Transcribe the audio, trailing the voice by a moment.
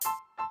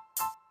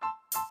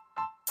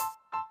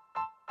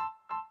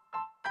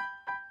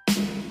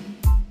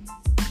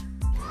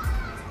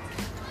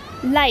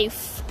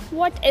Life.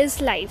 What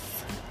is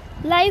life?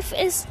 Life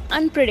is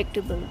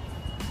unpredictable.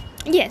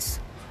 Yes,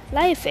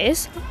 life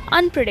is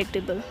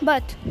unpredictable,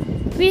 but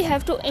we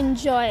have to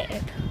enjoy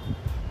it.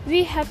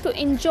 We have to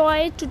enjoy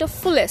it to the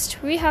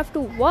fullest. We have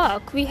to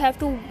work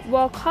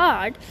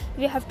hard,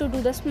 we have to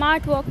do the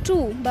smart work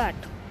too, but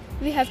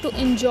we have to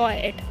enjoy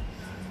it.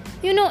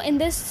 In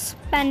this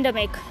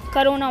pandemic,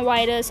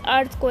 coronavirus,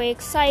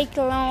 earthquake,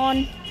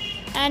 cyclone,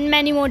 and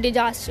many more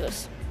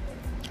disasters,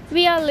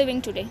 we are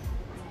living today.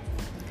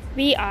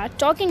 We are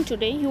talking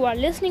today, you are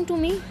listening to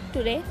me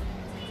today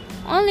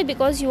only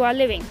because you are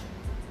living.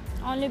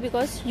 Only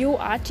because you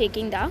are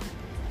taking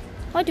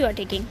what you are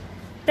taking?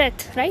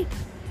 Breath, right?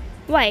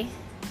 Why?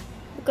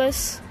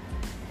 Because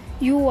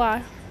you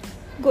are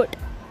good.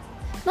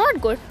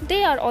 Not good.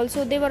 They were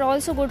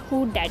also good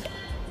who died.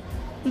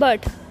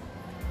 But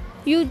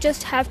you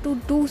just have to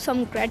do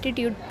some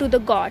gratitude to the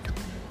God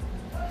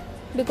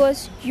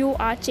because you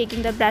are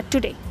taking the breath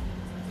today.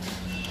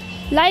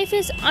 Life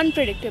is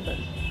unpredictable.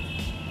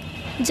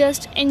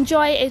 Just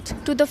enjoy it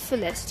to the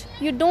fullest.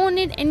 You don't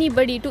need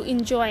anybody to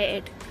enjoy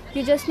it.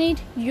 You just need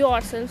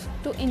yourself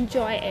to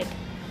enjoy it.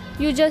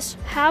 You just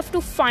have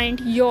to find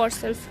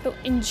yourself to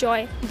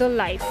enjoy the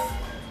life.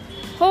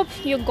 Hope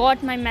you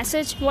got my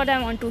message, what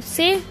I want to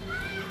say.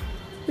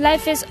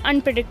 Life is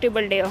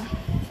unpredictable, dear.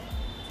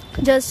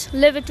 Just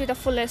live it to the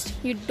fullest.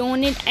 You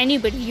don't need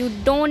anybody. You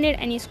don't need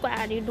any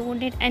squad. You don't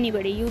need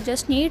anybody. You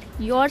just need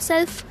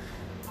yourself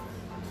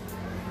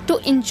to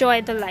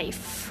enjoy the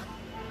life.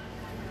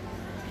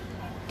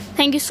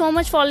 Thank you so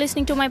much for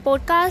listening to my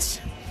podcast.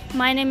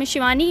 My name is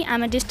Shivani.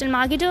 I'm a digital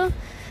marketer,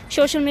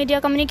 social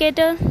media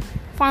communicator,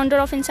 founder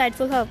of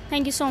Insightful Hub.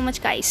 Thank you so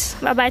much, guys.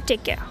 Bye-bye.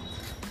 Take care.